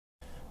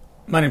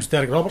My name is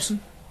Derek Robertson.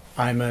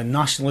 I'm a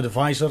National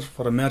Advisor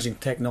for Emerging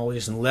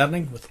Technologies and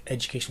Learning with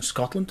Education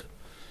Scotland.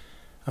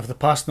 For the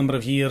past number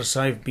of years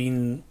I've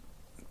been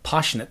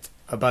passionate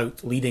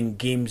about leading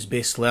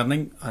games-based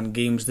learning and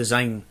games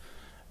design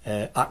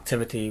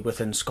activity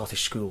within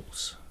Scottish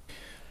schools.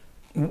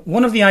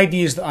 One of the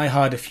ideas that I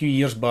had a few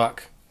years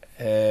back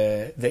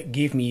that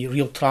gave me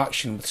real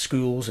traction with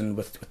schools and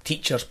with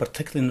teachers,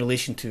 particularly in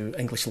relation to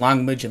English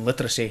language and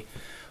literacy,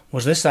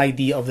 was this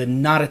idea of the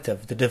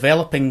narrative, the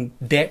developing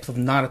depth of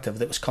narrative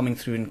that was coming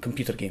through in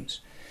computer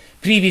games.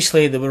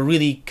 Previously there were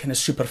really kind of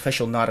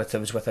superficial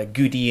narratives with a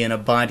goodie and a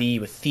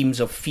baddie, with themes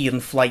of fear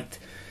and flight,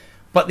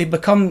 but they've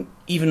become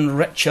even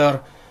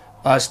richer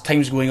as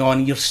time's going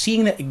on. You're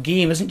seeing that a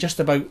game isn't just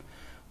about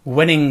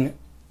winning,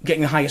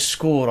 getting the highest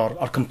score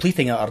or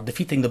completing it or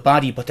defeating the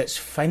baddie, but it's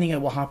finding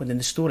out what happened in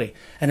the story,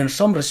 and in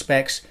some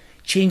respects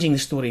changing the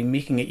story and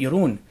making it your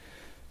own.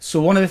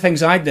 So one of the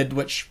things I did,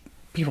 which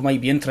people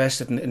might be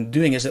interested in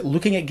doing, is that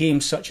looking at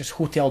games such as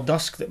Hotel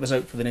Dusk that was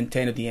out for the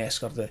Nintendo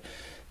DS, or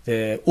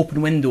the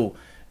Open Window.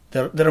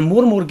 There are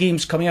more and more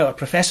games coming out, or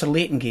Professor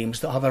Layton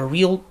games, that have a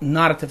real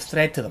narrative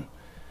thread to them.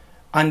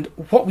 And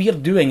what we are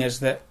doing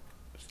is that,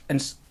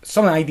 and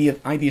some of the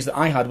ideas that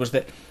I had was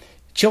that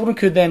children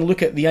could then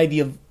look at the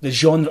idea of the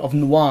genre of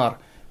noir,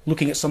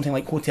 looking at something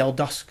like Hotel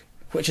Dusk,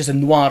 which is a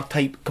noir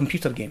type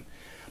computer game.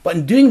 But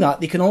in doing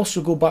that, they can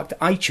also go back to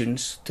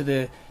iTunes, to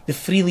the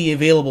freely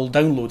available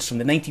downloads from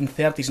the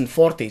 1930s and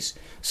 40s,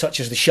 such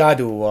as The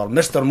Shadow, or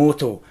Mr.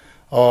 Moto,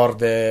 or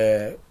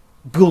the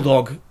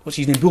Bulldog, what's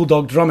his name,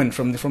 Bulldog Drummond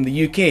from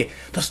the UK.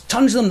 There's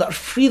tons of them that are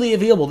freely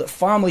available, that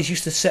families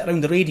used to sit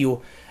around the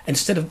radio,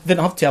 didn't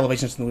have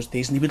televisions in those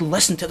days, and they would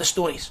listen to the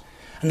stories.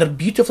 And they're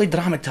beautifully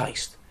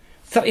dramatised,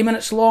 30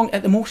 minutes long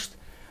at the most.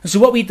 And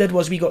so what we did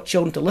was we got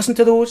children to listen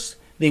to those.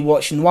 They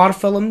watched noir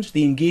films,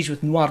 they engaged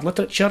with noir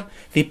literature,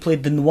 they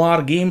played the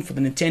noir game for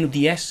the Nintendo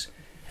DS,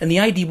 and the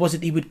idea was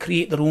that they would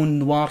create their own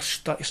noir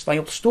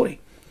style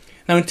story.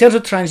 Now in terms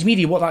of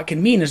transmedia, what that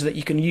can mean is that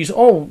you can use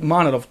all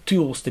manner of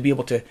tools to be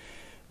able to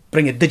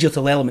bring a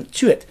digital element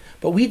to it,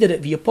 but we did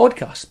it via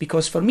podcast,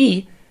 because for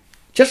me,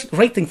 just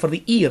writing for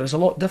the ear is a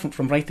lot different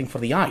from writing for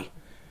the eye,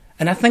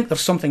 and I think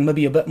there's something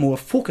maybe a bit more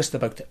focused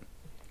about it.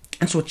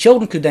 And so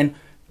children could then,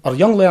 or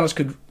young learners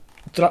could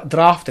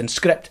draft and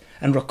script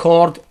and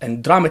record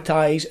and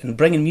dramatise and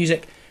bring in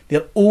music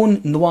their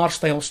own noir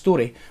style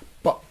story.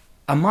 But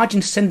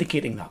imagine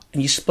syndicating that,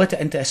 and you split it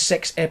into a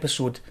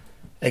 6-episode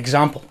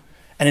example,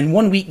 and in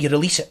 1 week you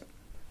release it,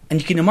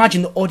 and you can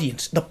imagine the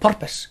audience, the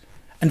purpose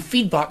and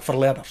feedback for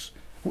learners.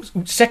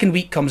 Second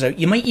week comes out,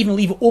 you might even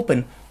leave it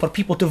open for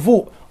people to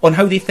vote on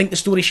how they think the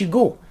story should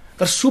go.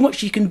 There's so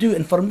much you can do,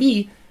 and for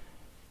me,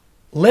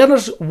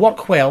 learners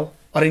work well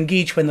or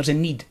engage when there's a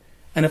need.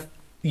 And if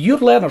your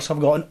learners have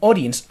got an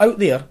audience out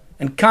there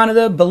in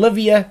Canada,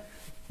 Bolivia,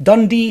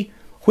 Dundee,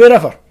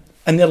 wherever,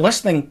 and they're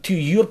listening to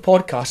your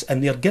podcast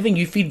and they're giving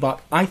you feedback,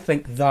 I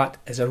think that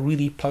is a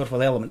really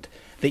powerful element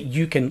that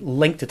you can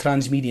link to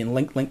transmedia and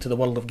link to the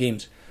world of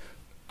games.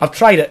 I've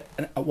tried it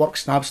and it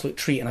works an absolute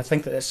treat, and I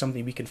think that it's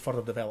something we can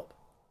further develop.